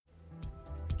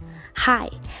Hi,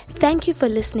 thank you for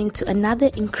listening to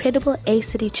another incredible A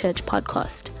City Church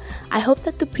podcast. I hope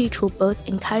that the preach will both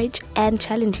encourage and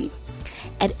challenge you.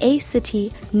 At A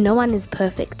City, no one is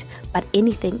perfect, but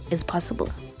anything is possible.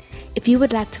 If you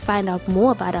would like to find out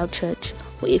more about our church,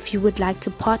 or if you would like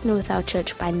to partner with our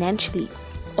church financially,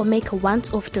 or make a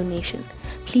once-off donation,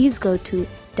 please go to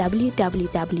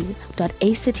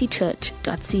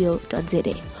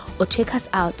www.acitychurch.co.za or check us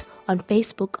out on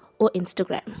Facebook or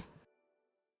Instagram.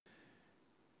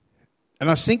 And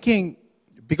I was thinking,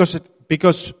 because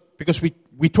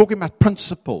we're talking about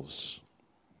principles,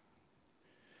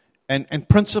 and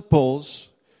principles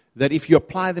that if you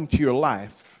apply them to your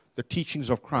life, the teachings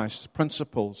of Christ,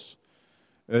 principles,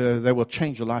 they will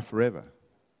change your life forever.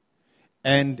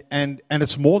 And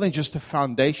it's more than just a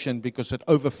foundation, because it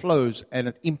overflows and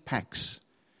it impacts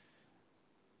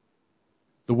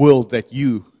the world that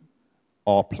you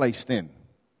are placed in.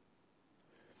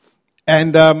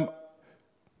 And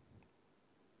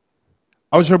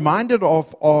I was reminded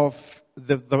of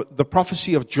the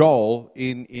prophecy of Joel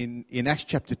in Acts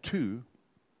chapter 2,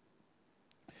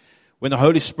 when the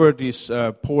Holy Spirit is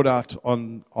poured out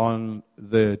on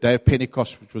the day of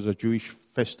Pentecost, which was a Jewish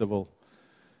festival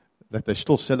that they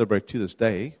still celebrate to this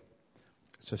day.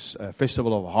 It's a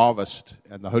festival of harvest,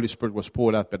 and the Holy Spirit was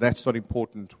poured out, but that's not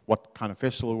important what kind of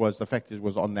festival it was. The fact is, it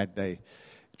was on that day.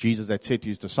 Jesus had said to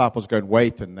his disciples, go and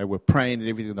wait, and they were praying and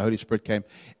everything, and the Holy Spirit came.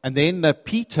 And then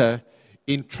Peter,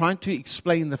 in trying to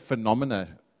explain the phenomena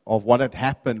of what had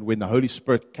happened when the Holy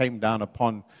Spirit came down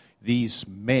upon these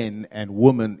men and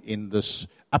women in this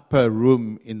upper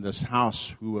room in this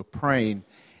house who were praying,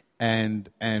 and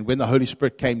when the Holy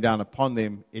Spirit came down upon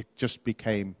them, it just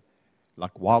became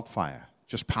like wildfire,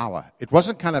 just power. It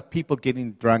wasn't kind of people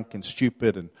getting drunk and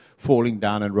stupid and falling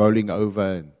down and rolling over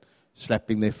and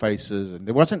slapping their faces, and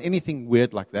there wasn't anything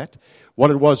weird like that. What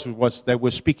it was they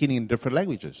were speaking in different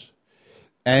languages.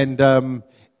 And the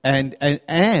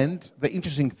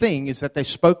interesting thing is that they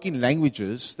spoke in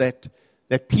languages that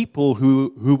people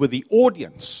who were the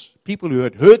audience, people who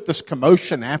had heard this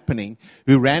commotion happening,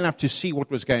 who ran up to see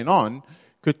what was going on,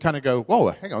 could kind of go,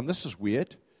 whoa, hang on, this is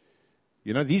weird.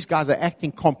 You know, these guys are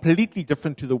acting completely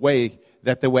different to the way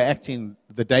that they were acting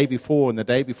the day before and the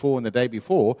day before and the day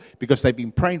before, because they've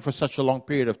been praying for such a long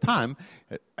period of time.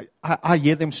 I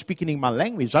hear them speaking in my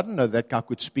language. I didn't know that guy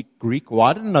could speak Greek, or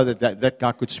I didn't know that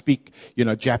guy could speak,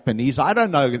 Japanese. I don't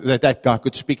know that guy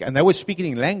could speak. And they were speaking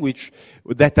in language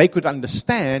that they could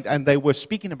understand, and they were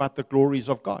speaking about the glories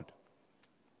of God.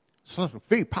 It's a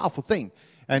very powerful thing.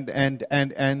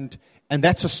 And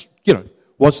that's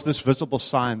was this visible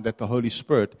sign that the Holy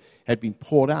Spirit had been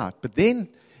poured out. But then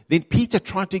Peter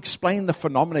tried to explain the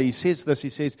phenomena. He says this, he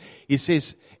says,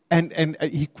 and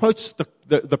he quotes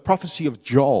the prophecy of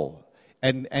Joel.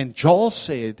 And Joel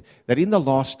said that in the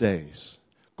last days,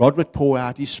 God would pour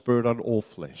out his Spirit on all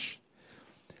flesh.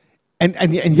 And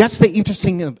that's the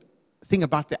interesting thing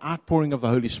about the outpouring of the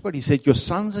Holy Spirit. He said, your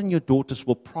sons and your daughters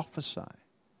will prophesy.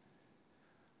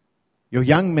 Your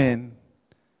young men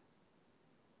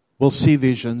will see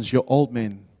visions, your old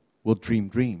men will dream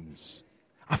dreams.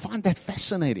 I find that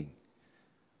fascinating.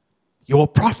 You will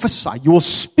prophesy, you will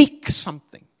speak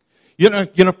something.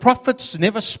 Prophets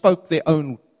never spoke their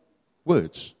own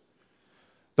words.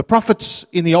 The prophets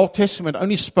in the Old Testament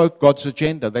only spoke God's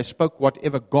agenda. They spoke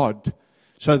whatever God.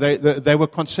 So they were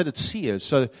considered seers.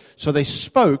 So they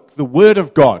spoke the word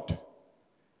of God.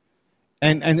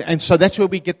 And so that's where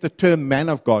we get the term man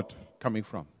of God coming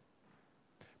from.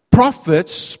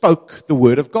 Prophets spoke the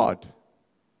word of God.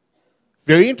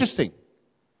 Very interesting.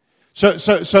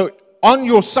 So on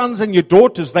your sons and your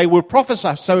daughters, they will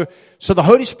prophesy. So the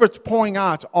Holy Spirit's pouring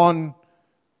out on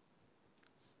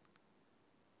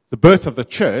the birth of the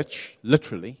church,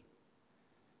 literally,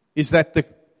 is that the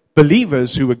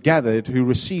believers who were gathered, who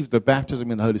received the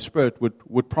baptism in the Holy Spirit,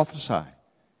 would prophesy.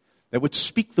 They would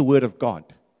speak the word of God.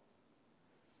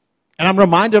 And I'm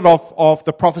reminded of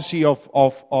the prophecy of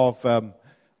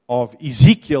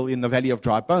Ezekiel in the valley of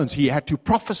dry bones. He had to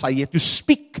prophesy, he had to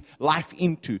speak life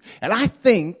into. And I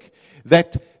think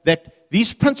that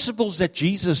these principles that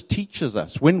Jesus teaches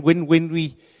us, when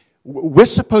we're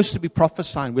supposed to be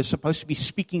prophesying, we're supposed to be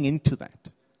speaking into that,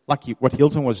 like what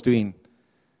Hilton was doing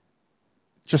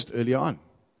just earlier on.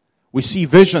 We see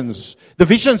visions. The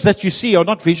visions that you see are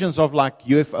not visions of like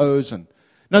UFOs.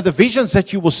 No, the visions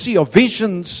that you will see are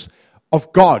visions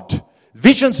of God.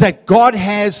 Visions that God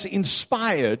has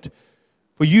inspired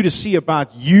for you to see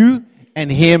about you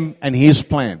and Him and His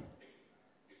plan.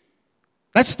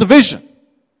 That's the vision.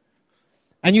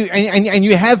 And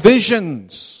you have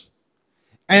visions.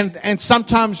 And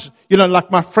sometimes, like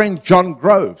my friend John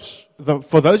Groves.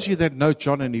 For those of you that know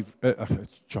John and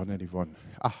Yvonne,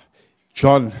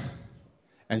 John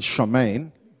and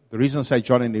Charmaine, the reason I say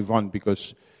John and Yvonne,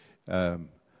 because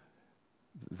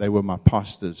they were my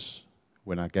pastors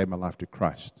when I gave my life to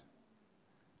Christ.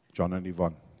 John and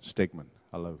Yvonne Stegman,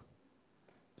 hello.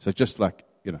 So just like,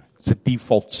 it's a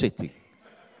default setting.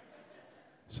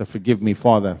 So forgive me,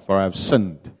 Father, for I have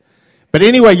sinned. But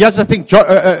anyway, here's the thing. John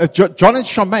and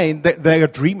Charmaine, they are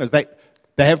dreamers. They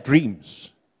have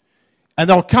dreams. And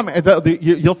they'll come,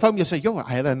 you'll phone me and say, I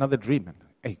had another dream. And,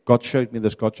 hey, God showed me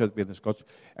this, God showed me this, God.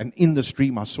 And in this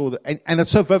dream, I saw that. And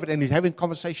it's so vivid. And he's having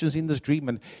conversations in this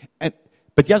dream.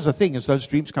 But here's the thing, is those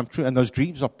dreams come true. And those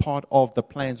dreams are part of the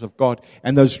plans of God.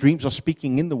 And those dreams are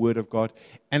speaking in the Word of God.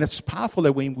 And it's powerful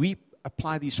that when we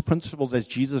apply these principles as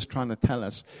Jesus is trying to tell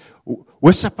us,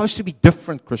 we're supposed to be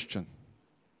different, Christian.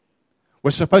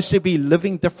 We're supposed to be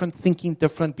living different, thinking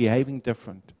different, behaving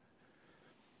different.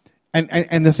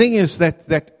 And the thing is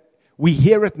that we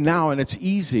hear it now and it's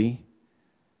easy,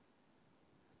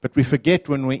 but we forget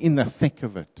when we're in the thick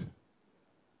of it.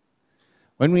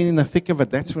 When we're in the thick of it,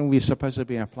 that's when we're supposed to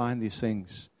be applying these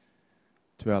things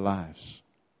to our lives.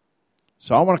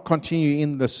 So I want to continue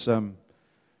in this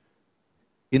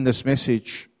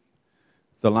message,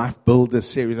 the Life Builders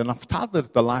series. And I've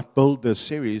titled the Life Builders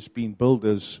series, being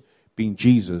builders, being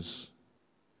Jesus,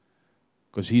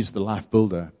 because He's the life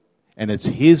builder. And it's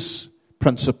His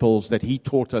principles that He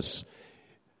taught us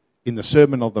in the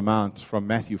Sermon on the Mount from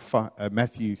Matthew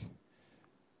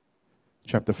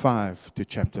chapter 5 to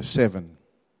chapter 7.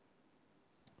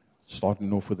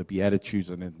 Starting off with the Beatitudes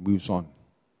and it moves on. In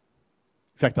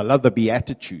fact, I love the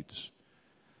Beatitudes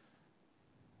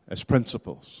as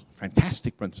principles.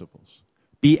 Fantastic principles.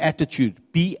 Beatitude.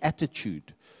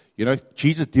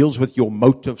 Jesus deals with your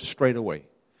motive straight away.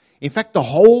 In fact, the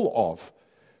whole of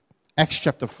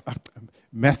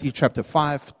Matthew chapter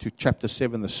 5 to chapter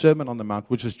 7, the Sermon on the Mount,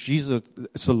 which is Jesus,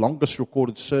 it's the longest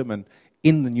recorded sermon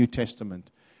in the New Testament,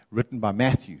 written by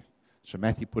Matthew. So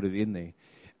Matthew put it in there.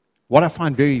 What I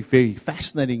find very, very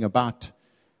fascinating about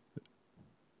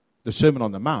the Sermon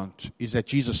on the Mount is that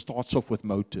Jesus starts off with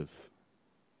motive.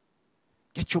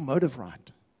 Get your motive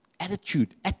right.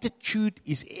 Attitude. Attitude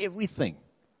is everything.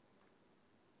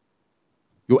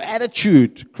 Your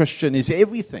attitude, Christian, is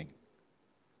everything.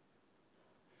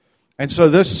 And so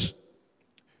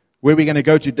where we're going to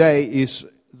go today is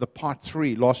the part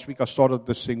 3. Last week I started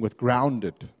this thing with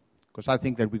grounded, because I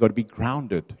think that we've got to be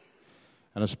grounded.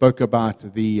 And I spoke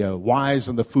about the wise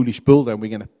and the foolish builder, and we're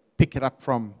going to pick it up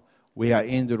from where I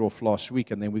ended off last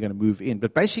week, and then we're going to move in.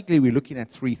 But basically we're looking at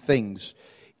 3 things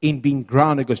in being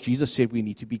grounded, because Jesus said we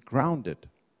need to be grounded.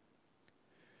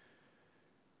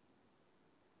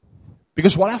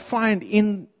 Because what I find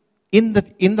in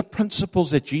the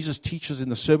principles that Jesus teaches in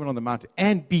the Sermon on the Mount,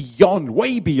 and beyond,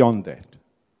 way beyond that,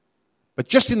 but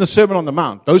just in the Sermon on the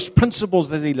Mount, those principles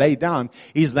that He laid down,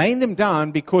 He's laying them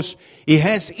down because He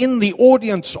has in the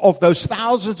audience of those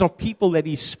thousands of people that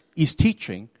He's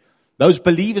teaching, those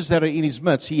believers that are in His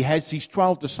midst, He has these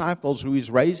 12 disciples who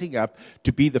He's raising up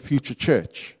to be the future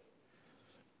church.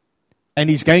 And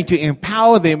He's going to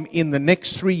empower them in the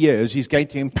next 3 years. He's going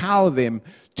to empower them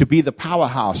to be the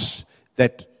powerhouse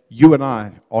that you and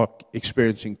I are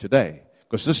experiencing today.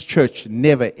 Because this church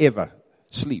never, ever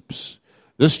sleeps.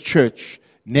 This church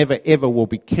never, ever will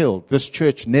be killed. This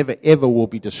church never, ever will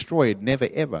be destroyed. Never,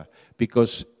 ever.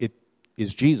 Because it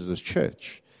is Jesus'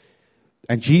 church.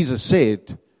 And Jesus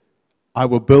said, I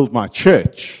will build my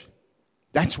church.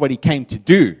 That's what He came to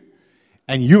do.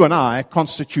 And you and I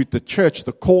constitute the church,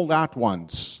 the called out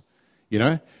ones.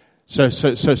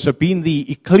 So being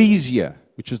the ecclesia,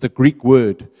 which is the Greek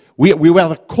word, we were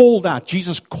the called out.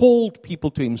 Jesus called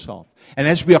people to Himself. And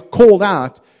as we are called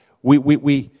out,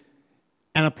 we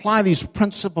and apply these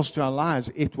principles to our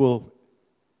lives, it will.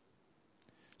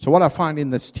 So what I find in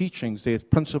these teachings, there's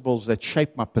principles that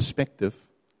shape my perspective.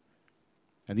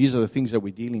 And these are the things that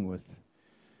we're dealing with.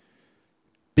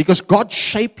 Because God's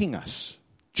shaping us.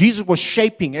 Jesus was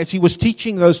shaping as He was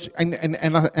teaching those, and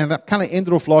I kind of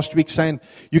ended off last week saying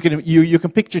you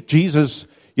can picture Jesus,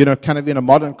 kind of in a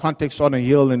modern context on a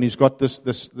hill, and He's got this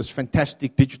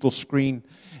fantastic digital screen,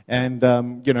 and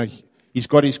He's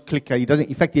got His clicker. He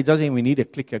doesn't even need a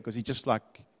clicker because He just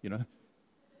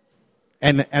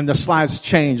and the slides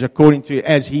change according to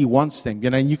as He wants them.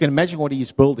 And you can imagine what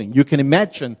He's building. You can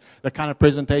imagine the kind of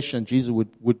presentation Jesus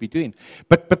would be doing.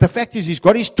 But the fact is, He's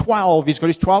got His 12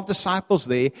 disciples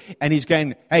there, and He's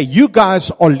going, hey, you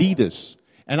guys are leaders.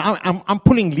 And I'm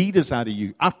pulling leaders out of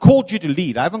you. I've called you to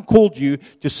lead. I haven't called you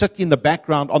to sit in the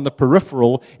background on the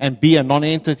peripheral and be a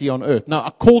non-entity on earth. No,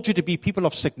 I called you to be people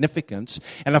of significance.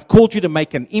 And I've called you to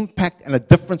make an impact and a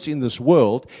difference in this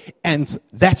world. And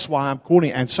that's why I'm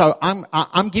calling. And so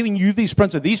I'm giving you these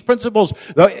principles. These principles,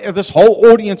 this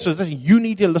whole audience is, you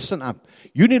need to listen up.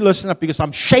 You need to listen up because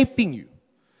I'm shaping you.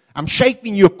 I'm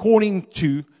shaping you according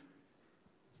to,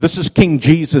 this is King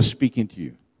Jesus speaking to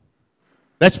you.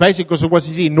 That's basically because it was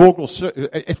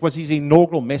his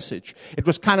inaugural message. It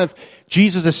was kind of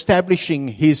Jesus establishing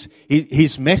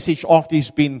his message after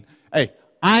he's been, hey,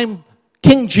 I'm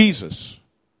King Jesus.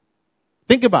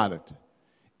 Think about it.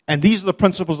 And these are the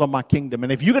principles of my kingdom.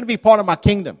 And if you're going to be part of my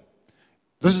kingdom,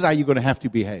 this is how you're going to have to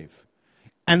behave.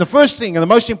 And the first thing and the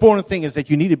most important thing is that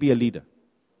you need to be a leader.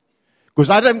 Because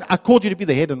I called you to be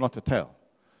the head and not the tail.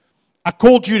 I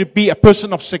called you to be a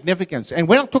person of significance. And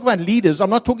when I talk about leaders, I'm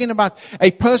not talking about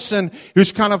a person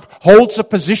who's kind of holds a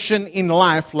position in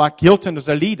life like Hilton is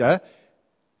a leader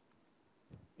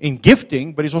in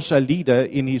gifting, but he's also a leader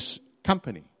in his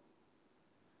company.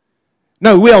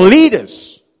 No, we are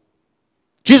leaders.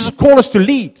 Jesus called us to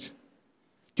lead,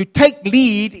 to take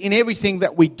lead in everything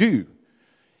that we do.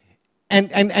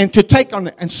 And to take on,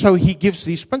 and so he gives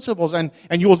these principles, and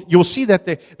you'll see that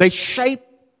they shape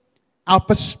our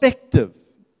perspective.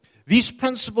 These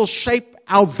principles shape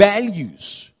our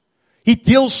values. He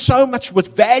deals so much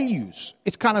with values.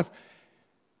 It's kind of,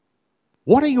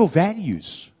 what are your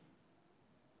values?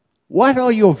 What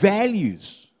are your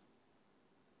values?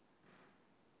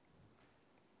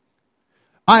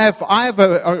 I have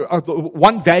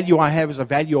one value I have is a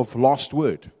value of last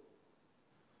word.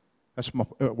 That's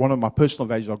one of my personal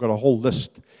values. I've got a whole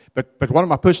list. But one of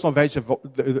my personal values is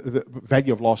the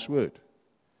value of last word.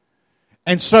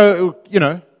 And so,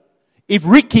 if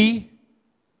Ricky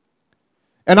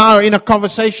and I are in a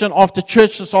conversation after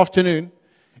church this afternoon,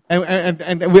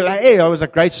 and we're like, hey, it was a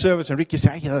great service, and Ricky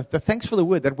said, hey, thanks for the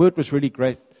word. That word was really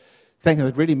great. Thank you.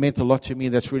 It really meant a lot to me.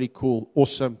 That's really cool.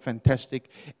 Awesome. Fantastic.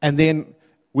 And then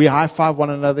we high-five one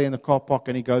another in the car park,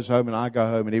 and he goes home, and I go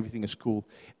home, and everything is cool.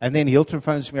 And then Hilton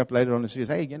phones me up later on and says,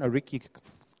 hey, Ricky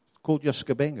called you a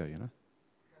scabengo,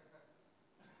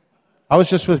 I was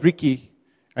just with Ricky,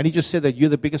 and he just said that you're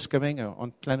the biggest scabengo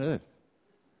on planet Earth.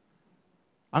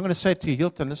 I'm going to say to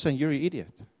Hilton, listen, you're an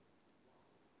idiot.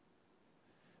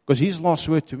 Because his last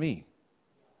word to me,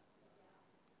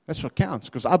 that's what counts,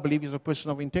 because I believe he's a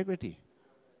person of integrity.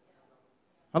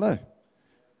 Hello.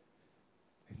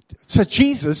 So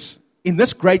Jesus, in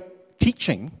this great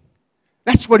teaching,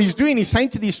 that's what he's doing. He's saying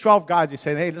to these 12 guys, he's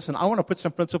saying, hey, listen, I want to put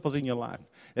some principles in your life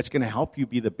that's going to help you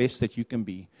be the best that you can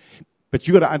be. But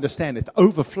you got to understand, it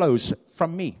overflows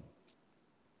from me.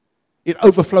 It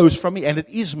overflows from me, and it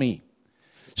is me.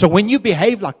 So when you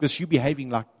behave like this, you're behaving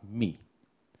like me.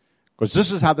 Because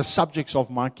this is how the subjects of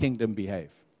my kingdom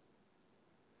behave.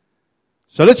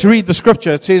 So let's read the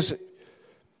scripture. It says,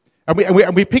 and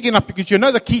we're picking up, because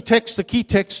the key text. The key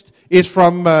text is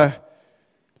from,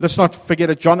 let's not forget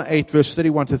it, John 8, verse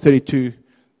 31 to 32.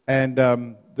 And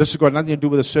this has got nothing to do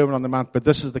with the Sermon on the Mount, but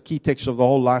this is the key text of the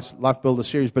whole Life Builder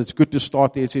series. But it's good to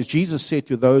start there. It says, Jesus said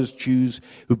to those Jews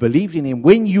who believed in him,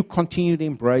 when you continue to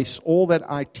embrace all that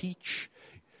I teach,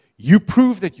 you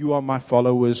prove that you are my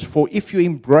followers. For if you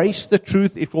embrace the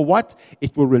truth, it will what?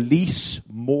 It will release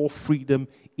more freedom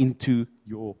into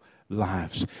your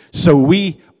lives. So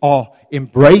we are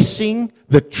embracing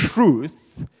the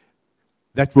truth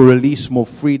that will release more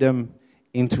freedom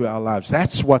into our lives.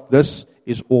 That's what this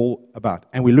is all about.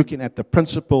 And we're looking at the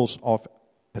principles of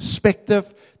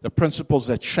perspective, the principles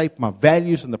that shape my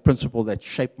values, and the principles that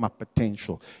shape my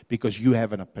potential, because you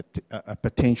have a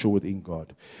potential within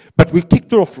God. But we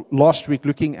kicked off last week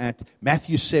looking at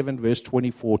Matthew 7, verse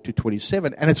 24 to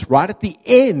 27, and it's right at the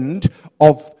end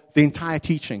of the entire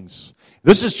teachings.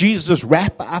 This is Jesus'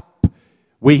 wrap-up,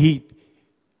 where he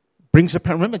brings a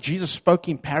parable. Remember, Jesus spoke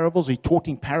in parables. He taught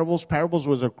in parables. Parables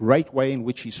was a great way in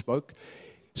which he spoke.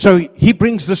 So he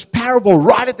brings this parable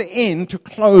right at the end to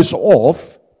close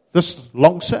off this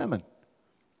long sermon.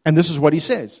 And this is what he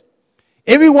says.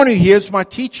 Everyone who hears my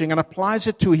teaching and applies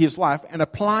it to his life, and I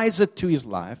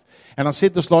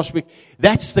said this last week,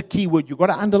 that's the key word. You've got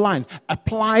to underline.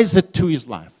 Applies it to his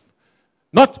life.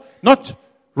 Not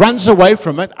runs away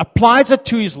from it, applies it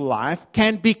to his life,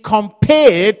 can be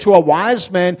compared to a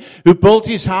wise man who built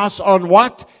his house on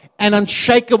what? An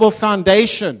unshakable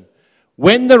foundation.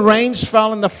 When the rains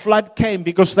fell and the flood came,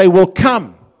 because they will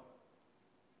come.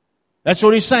 That's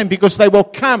what he's saying, because they will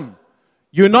come.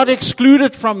 You're not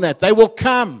excluded from that. They will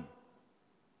come.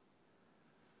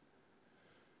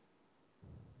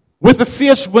 With the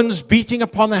fierce winds beating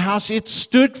upon the house, it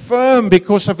stood firm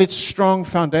because of its strong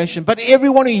foundation. But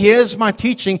everyone who hears my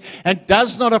teaching and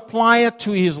does not apply it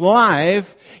to his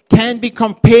life can be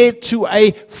compared to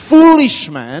a foolish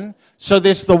man. So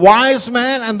there's the wise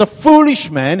man and the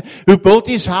foolish man who built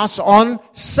his house on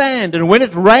sand. And when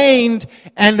it rained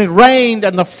and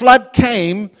the flood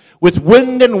came with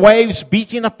wind and waves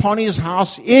beating upon his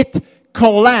house, it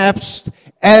collapsed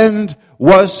and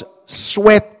was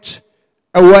swept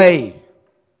away.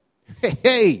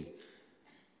 Hey.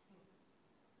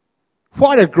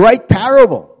 What a great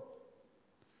parable.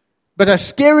 But a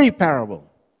scary parable.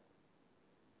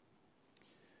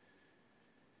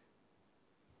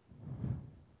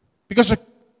 Because it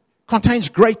contains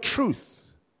great truth.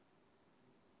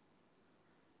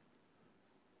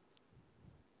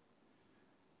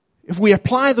 If we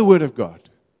apply the Word of God,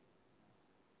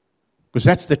 because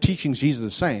that's the teachings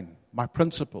Jesus is saying, my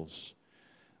principles,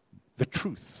 the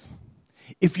truth.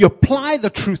 If you apply the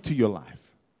truth to your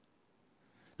life,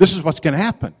 this is what's going to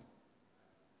happen.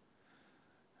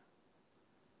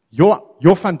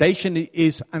 Your foundation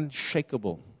is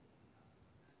unshakable.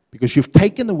 Because you've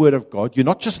taken the Word of God, you're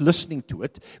not just listening to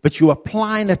it, but you're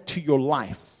applying it to your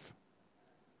life.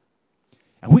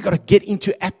 And we've got to get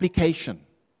into application.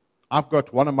 I've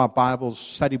got one of my Bibles,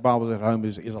 study Bibles at home,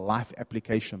 is a life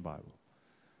application Bible.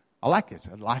 I like it. It's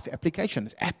a life application.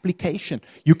 It's application.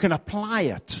 You can apply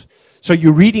it. So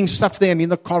you're reading stuff there, and in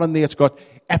the column there, it's got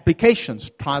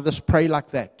applications. Try this, pray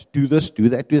like that. Do this, do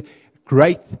that, do that.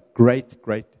 Great, great,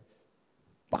 great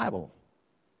Bible.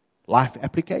 Life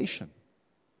application.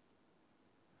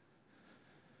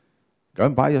 Go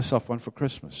and buy yourself one for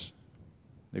Christmas.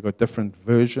 They've got different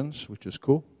versions, which is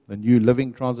cool. The New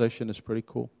Living Translation is pretty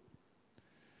cool.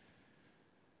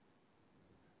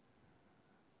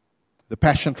 The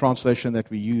Passion Translation that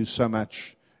we use so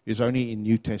much is only in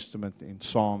New Testament, in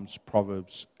Psalms,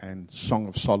 Proverbs, and Song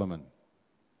of Solomon.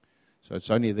 So it's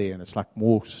only there, and it's like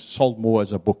sold more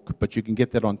as a book. But you can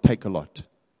get that on Take-A-Lot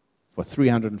for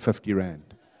 350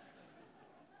 Rand.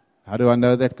 How do I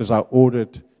know that? Because I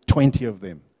ordered 20 of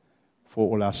them for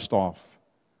all our staff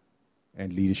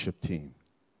and leadership team.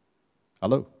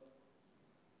 Hello?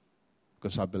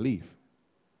 Because I believe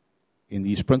in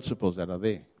these principles that are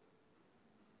there.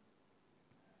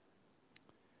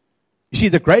 You see,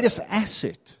 the greatest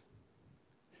asset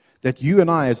that you and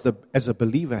I as a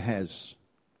believer has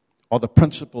are the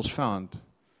principles found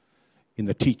in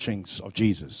the teachings of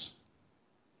Jesus.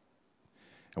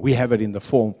 And we have it in the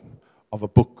form of a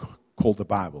book called the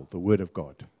Bible, the Word of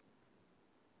God.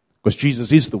 Because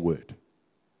Jesus is the Word.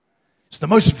 It's the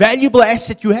most valuable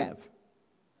asset you have.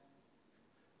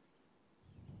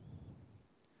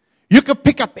 You could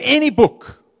pick up any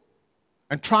book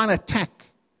and try and attack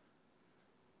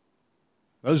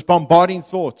those bombarding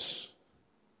thoughts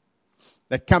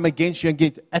that come against you.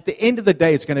 And at the end of the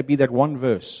day, it's going to be that one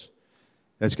verse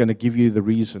that's going to give you the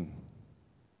reason.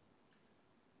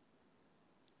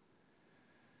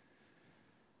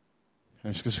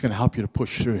 And it's just going to help you to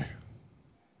push through.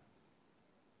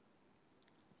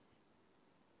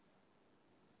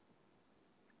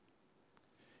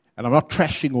 And I'm not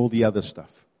trashing all the other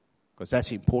stuff, because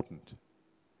that's important.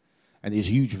 And there's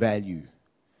huge value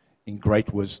in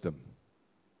great wisdom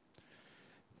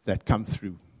that come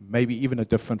through. Maybe even a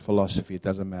different philosophy, it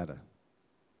doesn't matter.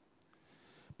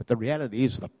 But the reality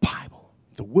is the Bible,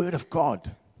 the Word of God.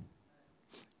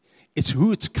 It's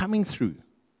who it's coming through.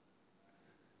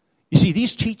 You see,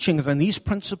 these teachings and these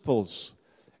principles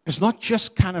is not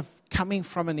just kind of coming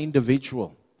from an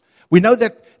individual. We know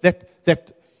that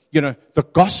the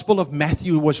Gospel of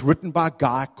Matthew was written by a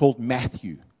guy called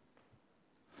Matthew.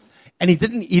 And he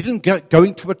didn't go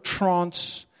into a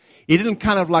trance. He didn't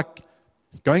kind of like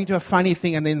go into a funny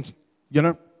thing and then,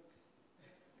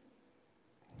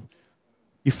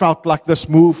 he felt like this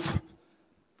move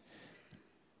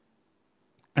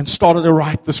and started to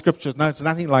write the scriptures. No, it's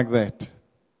nothing like that.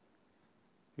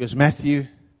 Because Matthew,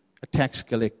 a tax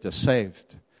collector,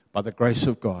 saved by the grace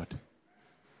of God,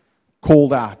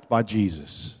 called out by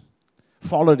Jesus,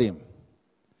 followed him.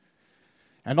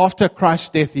 And after Christ's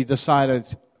death, he decided,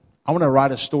 I want to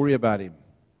write a story about him.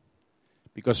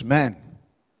 Because, man,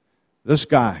 this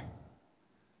guy,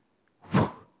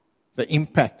 the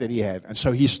impact that he had. And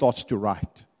so he starts to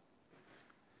write.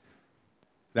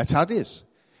 That's how it is.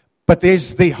 But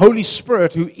there's the Holy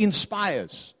Spirit who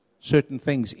inspires certain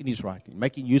things in his writing,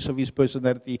 making use of his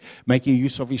personality, making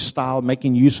use of his style,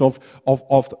 making use of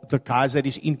the guys that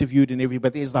he's interviewed and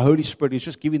everybody. There's the Holy Spirit. He's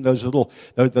just giving those little,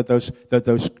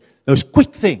 those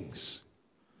quick things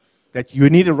that you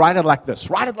need to write it like this.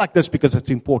 Write it like this because it's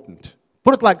important.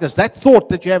 Put it like this. That thought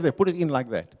that you have there, put it in like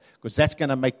that. Because that's going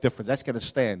to make difference. That's going to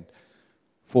stand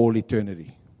for all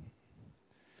eternity.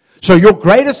 So your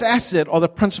greatest asset are the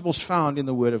principles found in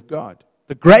the Word of God.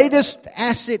 The greatest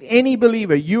asset, any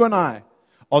believer, you and I,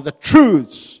 are the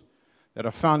truths that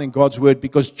are found in God's Word,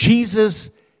 because Jesus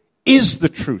is the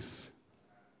truth.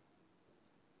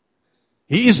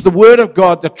 He is the Word of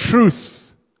God, the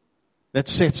truth that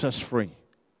sets us free.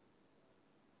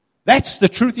 That's the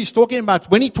truth he's talking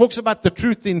about. When he talks about the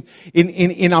truth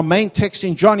in our main text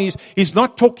in John, he's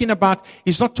not talking about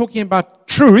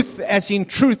truth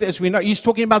as we know. He's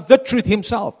talking about the truth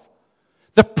himself.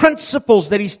 The principles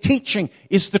that he's teaching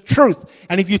is the truth.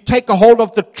 And if you take a hold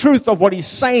of the truth of what he's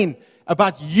saying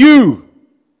about you,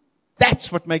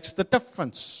 that's what makes the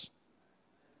difference.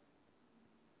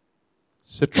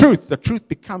 It's the truth. The truth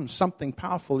becomes something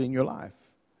powerful in your life.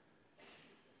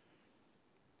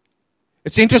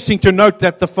 It's interesting to note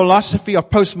that the philosophy of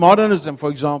postmodernism,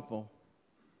 for example,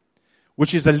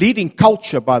 which is a leading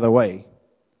culture, by the way,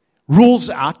 rules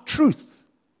out truth.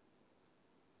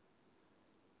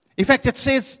 In fact, it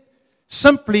says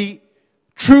simply,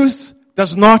 truth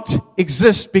does not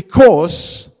exist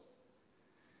because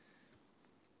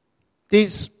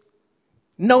there's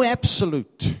no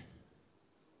absolute.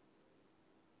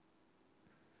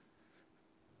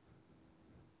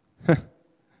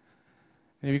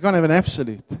 You can't have an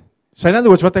absolute. So in other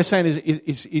words, what they're saying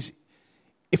is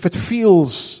if it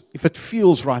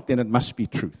feels right, then it must be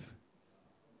truth.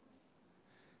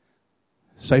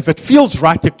 So if it feels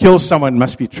right to kill someone, it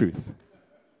must be truth.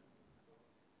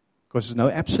 Because there's no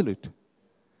absolute.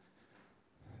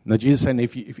 Now Jesus is saying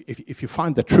if you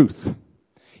find the truth,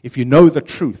 if you know the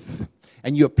truth,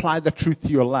 and you apply the truth to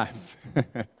your life,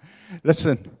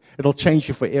 listen, it'll change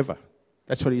you forever.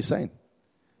 That's what he's saying.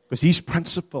 Because these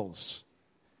principles,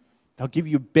 they'll give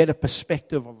you a better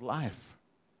perspective of life.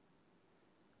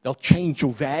 They'll change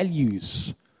your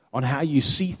values on how you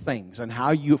see things and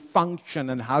how you function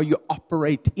and how you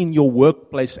operate in your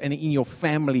workplace and in your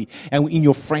family and in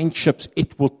your friendships.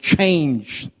 It will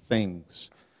change things.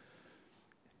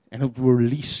 And it will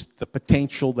release the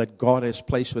potential that God has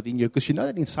placed within you. Because you know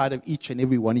that inside of each and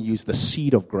every one of you is the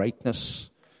seed of greatness.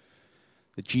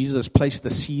 That Jesus has placed the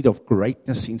seed of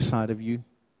greatness inside of you.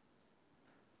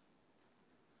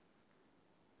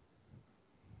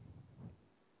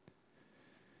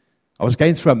 I was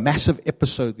going through a massive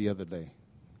episode the other day.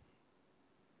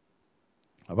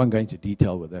 I won't go into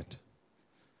detail with that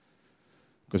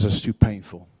because it's too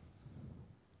painful.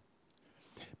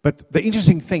 But the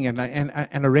interesting thing, and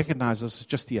I recognize this is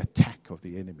just the attack of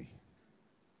the enemy.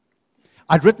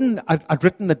 I'd written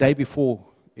the day before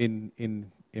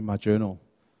in my journal,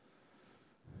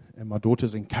 and my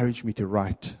daughters encouraged me to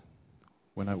write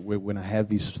when I have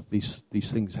these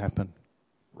things happen.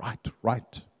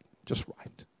 Write, just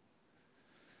write.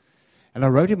 And I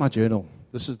wrote in my journal,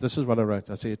 this is what I wrote.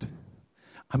 I said,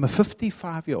 I'm a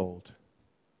 55-year-old,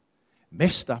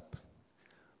 messed up,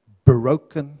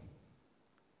 broken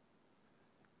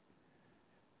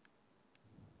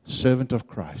servant of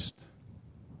Christ,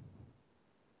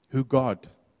 who God,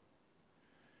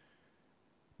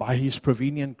 by His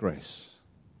prevenient grace,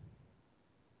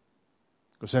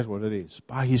 because that's what it is,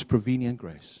 by His prevenient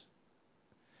grace,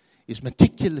 is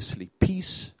meticulously,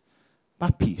 piece by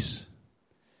piece,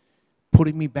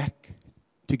 putting me back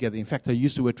together. In fact, I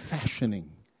use the word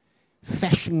fashioning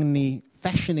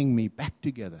me back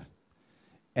together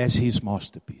as His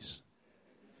masterpiece.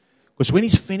 Because when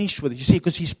He's finished with it, you see,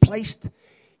 because He's placed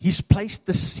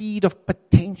the seed of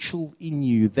potential in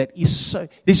you that is so,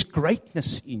 there's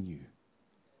greatness in you.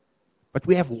 But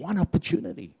we have one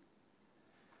opportunity.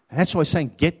 And that's why I'm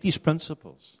saying, get these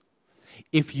principles.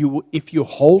 If you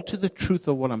hold to the truth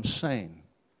of what I'm saying,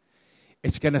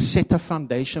 it's going to set a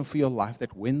foundation for your life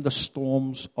that when the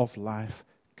storms of life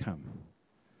come.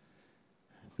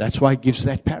 That's why He gives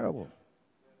that parable.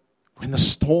 When the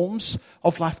storms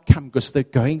of life come, because they're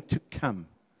going to come.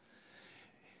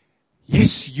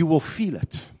 Yes, you will feel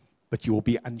it, but you will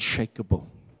be unshakable.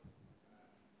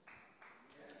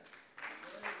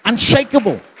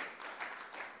 Unshakable.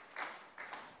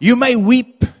 You may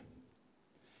weep.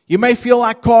 You may feel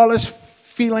like Carla's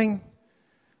feeling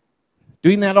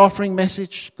doing that offering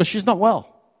message because she's not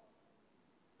well.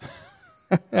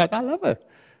 I love her.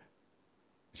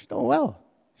 She's not well.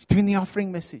 She's doing the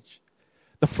offering message.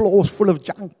 The floor is full of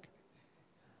junk.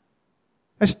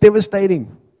 That's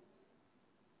devastating.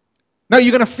 No,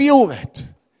 you're going to feel that.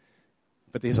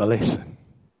 But there's a lesson.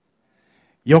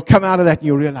 You'll come out of that and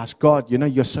you'll realize, God, you know,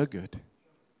 you're so good.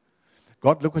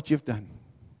 God, look what you've done.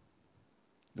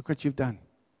 Look what you've done.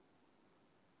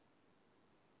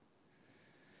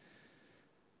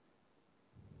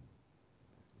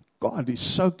 God is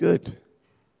so good.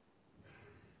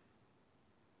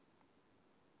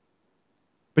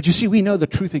 But you see, we know the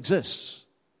truth exists.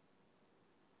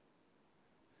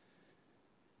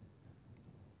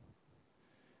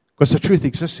 Because the truth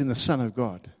exists in the Son of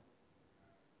God,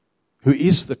 who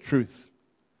is the truth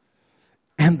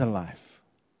and the life.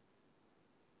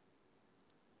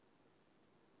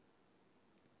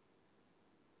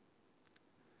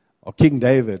 Or King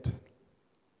David,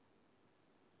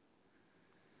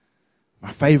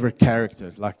 my favorite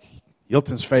character, like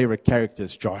Hilton's favorite character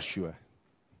is Joshua.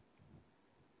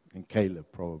 And Caleb,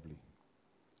 probably.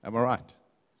 Am I right?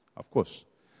 Of course.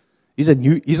 He's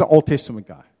an Old Testament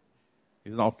guy.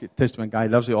 He's an Old Testament guy. He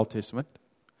loves the Old Testament.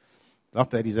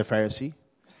 Not that he's a Pharisee.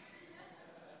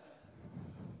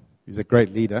 He's a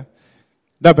great leader.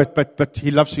 No, but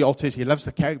he loves the Old Testament. He loves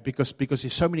the character because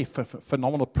there's so many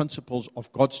phenomenal principles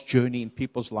of God's journey in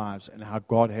people's lives and how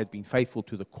God had been faithful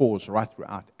to the cause right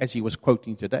throughout, as he was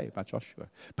quoting today about Joshua.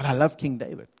 But I love King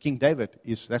David. King David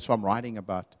that's what I'm writing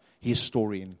about. His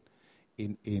story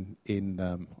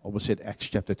in almost said Acts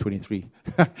chapter 23.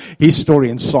 His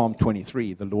story in Psalm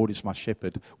 23, the Lord is my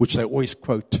shepherd, which they always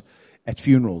quote at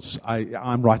funerals.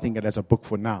 I'm writing it as a book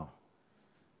for now.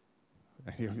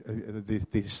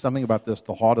 There's something about this,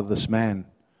 the heart of this man,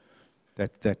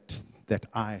 that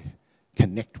I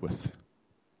connect with.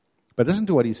 But listen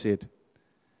to what he said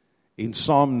in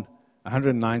Psalm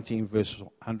 119, verse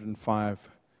 105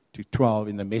 to 12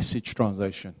 in the Message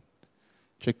translation.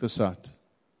 Check this out.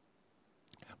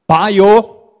 By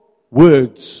your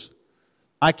words,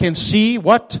 I can see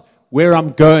where I'm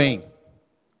going.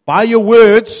 By your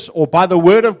words, or by the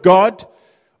word of God,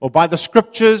 or by the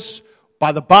scriptures,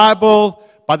 by the Bible,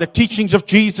 by the teachings of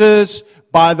Jesus,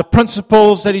 by the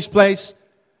principles that he's placed,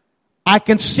 I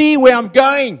can see where I'm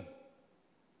going.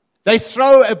 They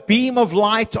throw a beam of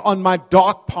light on my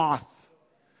dark path.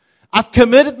 I've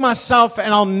committed myself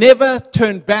and I'll never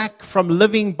turn back from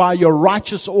living by your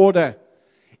righteous order.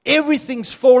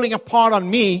 Everything's falling apart on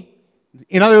me.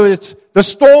 In other words, the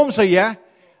storms are here.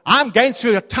 I'm going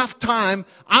through a tough time.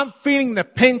 I'm feeling the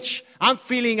pinch. I'm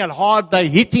feeling it hard. They're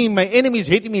hitting my enemies,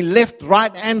 hitting me left,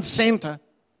 right, and center.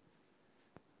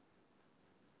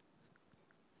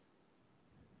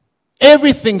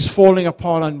 Everything's falling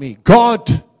apart on me.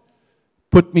 God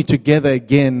put me together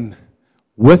again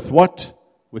with what?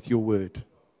 With your word.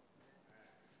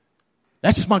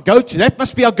 That's my go-to. That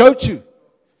must be our go-to.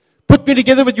 Put me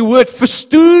together with your word.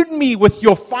 Festoon me with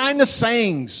your finest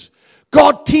sayings.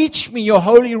 God, teach me your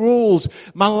holy rules.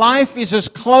 My life is as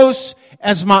close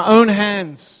as my own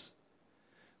hands.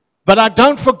 But I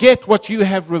don't forget what you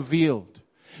have revealed.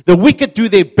 The wicked do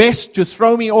their best to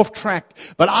throw me off track,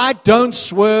 but I don't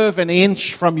swerve an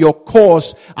inch from your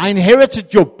course. I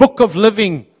inherited your book of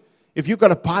living. If you've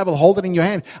got a Bible, hold it in your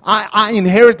hand. I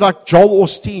inherit like Joel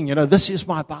Osteen. This is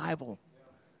my Bible.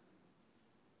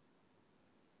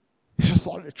 There's just a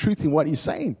lot of truth in what he's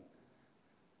saying.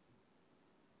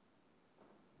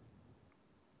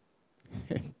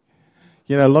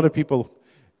 A lot of people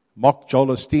mock Joel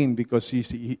Osteen because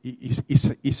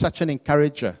he's such an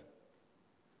encourager.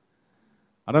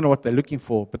 I don't know what they're looking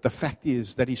for, but the fact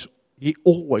is that he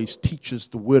always teaches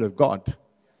the Word of God.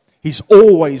 He's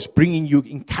always bringing you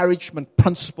encouragement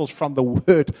principles from the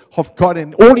Word of God.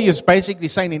 And all he is basically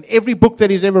saying in every book that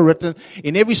he's ever written,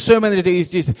 in every sermon that he's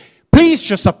just, please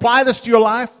just apply this to your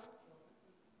life.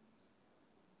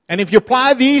 And if you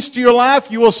apply these to your life,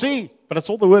 you will see. But it's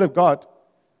all the Word of God.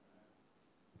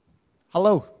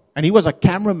 Hello. And he was a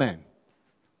cameraman.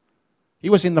 He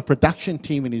was in the production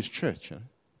team in his church.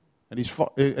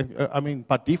 And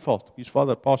by default, his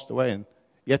father passed away and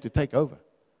he had to take over.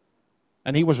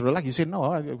 And he was relaxed. He said, no,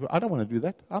 I don't want to do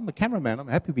that. I'm a cameraman. I'm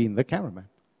happy being the cameraman.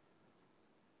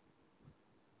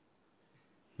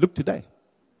 Look today.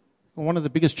 One of the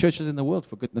biggest churches in the world,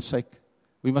 for goodness sake.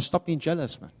 We must stop being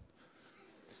jealous, man.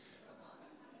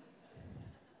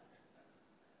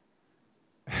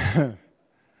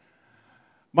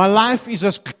 My life is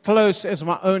as close as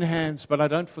my own hands, but I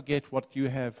don't forget what you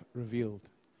have revealed.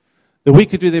 The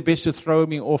wicked do their best to throw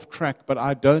me off track, but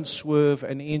I don't swerve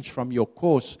an inch from your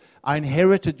course. I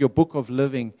inherited your book of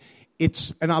living.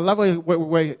 And I love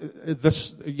where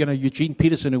this, Eugene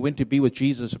Peterson, who went to be with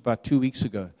Jesus about 2 weeks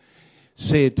ago,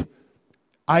 said,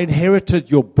 I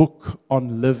inherited your book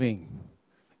on living.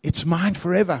 It's mine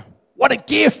forever. What a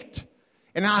gift!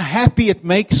 And how happy it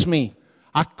makes me.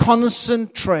 I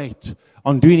concentrate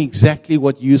on doing exactly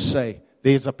what you say.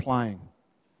 There's applying.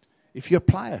 If you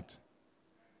apply it,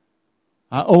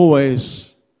 I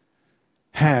always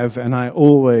have and I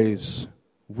always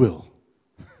will.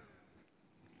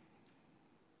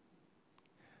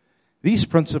 These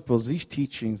principles, these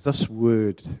teachings, this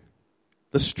word,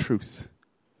 this truth,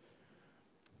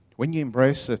 when you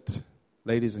embrace it,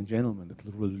 ladies and gentlemen, it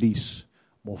will release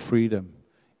more freedom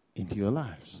into your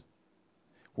lives.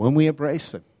 When we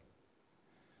embrace it,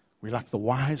 we're like the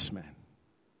wise man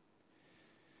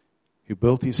who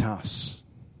built his house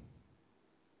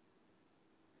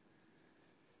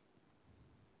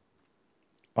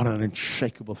on an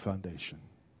unshakable foundation.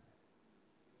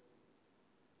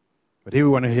 But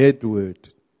everyone who heard the word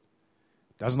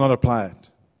does not apply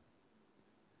it.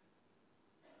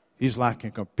 He's like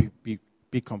and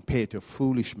be compared to a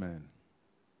foolish man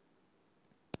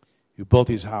who built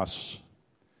his house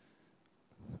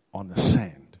on the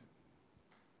sand.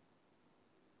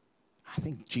 I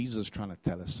think Jesus is trying to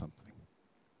tell us something.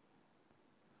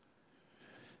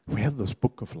 We have this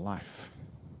book of life.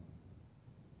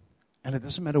 And it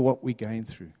doesn't matter what we're going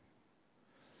through.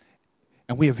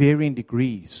 And we have varying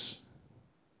degrees.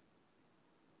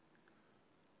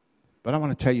 But I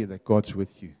want to tell you that God's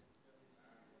with you.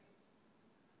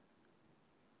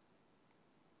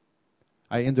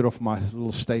 I ended off my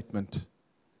little statement.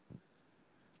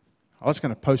 I was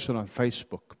going to post it on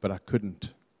Facebook, but I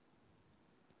couldn't.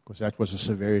 Because that was the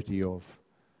severity of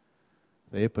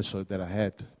the episode that I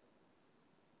had.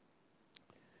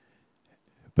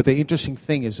 But the interesting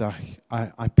thing is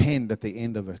I penned at the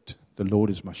end of it, the Lord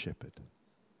is my shepherd.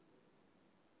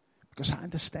 Because I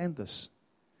understand this.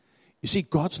 You see,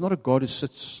 God's not a God who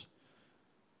sits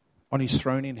on his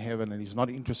throne in heaven and he's not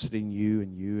interested in you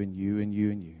and you and you and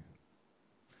you and you.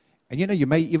 And you know, you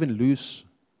may even lose.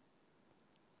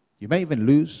 You may even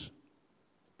lose,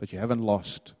 but you haven't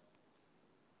lost.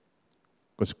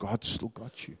 Because God's still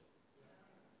got you.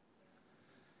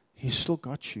 He's still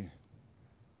got you.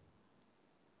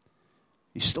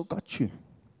 He's still got you.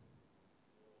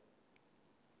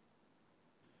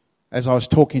 As I was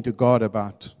talking to God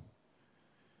about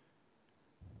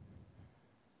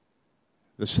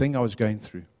this thing I was going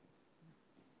through,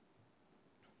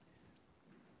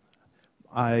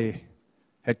 I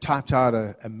had typed out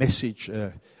a message,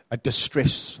 a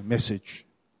distress message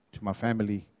to my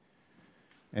family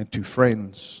and to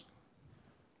friends.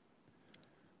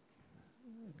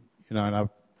 You know, and I'm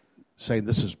saying,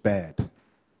 this is bad.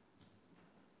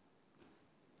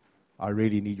 I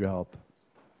really need your help.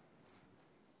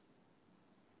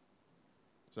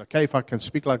 Is it okay if I can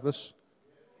speak like this?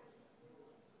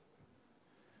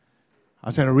 I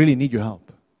said, I really need your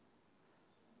help.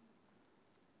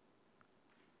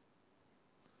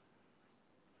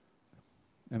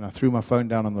 And I threw my phone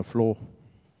down on the floor.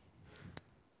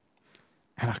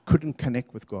 And I couldn't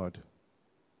connect with God.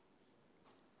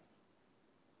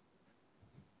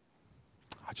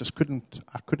 I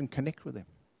couldn't connect with him.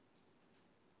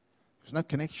 There was no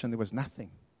connection. There was nothing.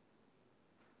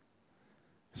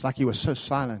 It's like he was so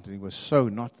silent and he was so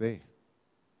not there.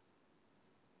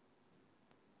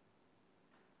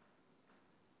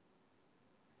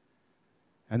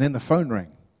 And then the phone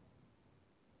rang.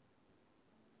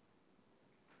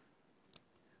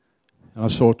 And I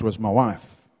saw it was my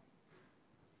wife.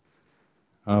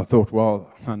 And I thought,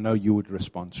 well, I know you would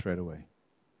respond straight away.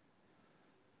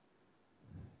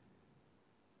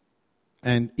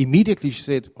 And immediately she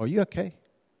said, are you okay?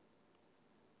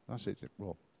 I said,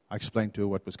 well, I explained to her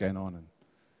what was going on.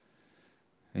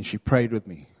 And she prayed with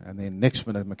me. And then next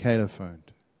minute, Michaela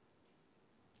phoned.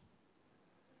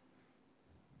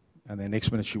 And then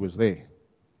next minute, she was there.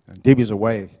 And Debbie's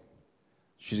away.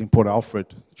 She's in Port Alfred.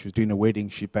 She's doing a wedding.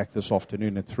 She's back this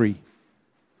afternoon at 3.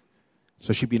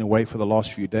 So she'd been away for the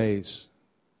last few days.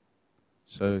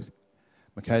 So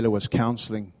Michaela was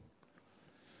counseling.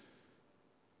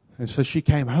 And so she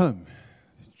came home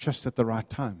just at the right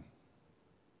time.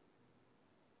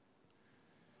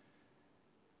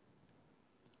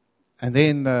 And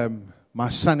then my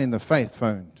son in the faith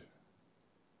phoned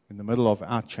in the middle of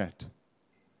our chat.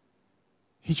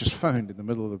 He just phoned in the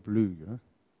middle of the blue, you know.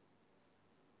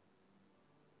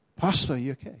 Pastor, are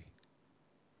you okay?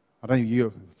 I don't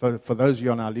know, for those of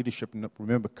you on our leadership,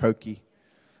 remember Koki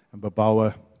and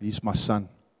Babawa, he's my son.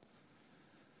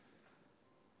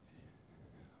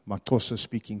 My Xhosa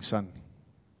speaking son.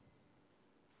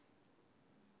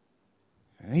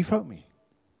 And he phoned me.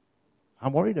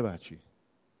 I'm worried about you.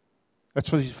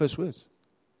 That's what his first words.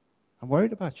 I'm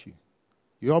worried about you.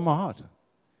 You're on my heart.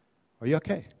 Are you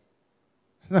okay?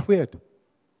 Isn't that weird?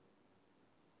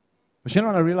 But you know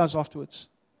what I realized afterwards?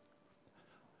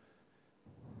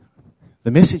 The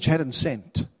message hadn't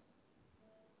sent.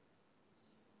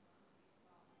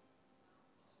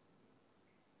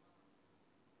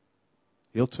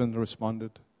 Hilton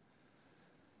responded.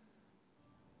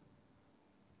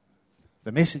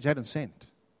 The message hadn't sent.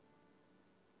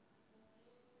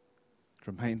 It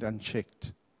remained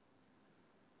unchecked,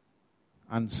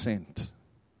 unsent.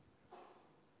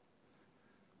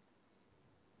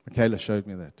 Michaela showed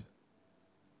me that.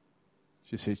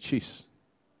 She said, "Jeez."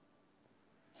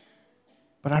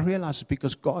 But I realized it's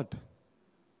because God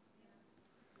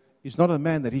is not a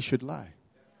man that he should lie.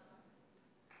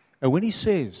 And when he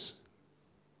says,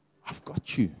 "I've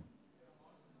got you,"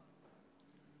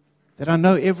 that I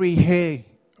know every hair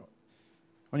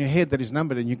on your head that is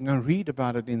numbered, and you can go and read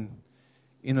about it in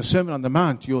the Sermon on the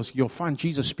Mount. You'll find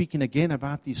Jesus speaking again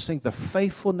about these things, the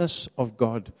faithfulness of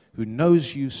God who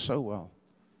knows you so well.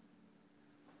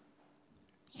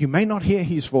 You may not hear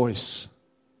his voice.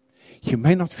 You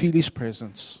may not feel his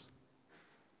presence.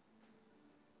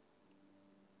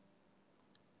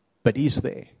 But he's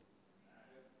there.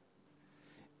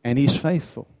 And he's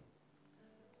faithful.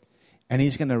 And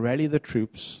he's going to rally the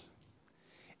troops.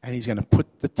 And he's going to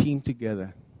put the team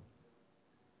together.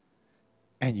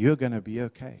 And you're going to be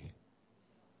okay.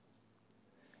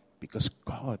 Because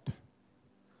God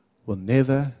will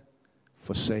never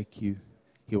forsake you.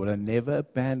 He will never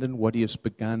abandon what he has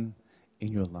begun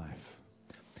in your life.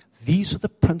 These are the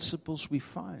principles we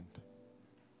find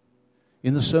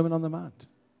in the Sermon on the Mount.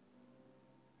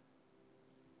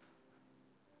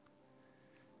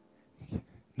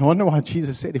 No wonder why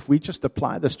Jesus said, if we just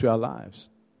apply this to our lives,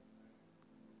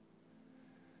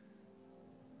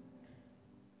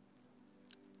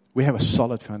 we have a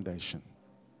solid foundation.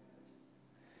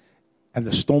 And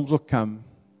the storms will come,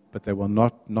 but they will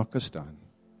not knock us down.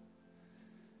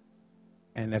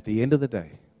 And at the end of the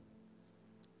day,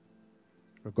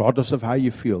 regardless of how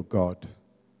you feel, God.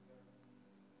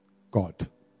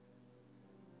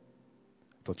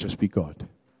 It'll just be God.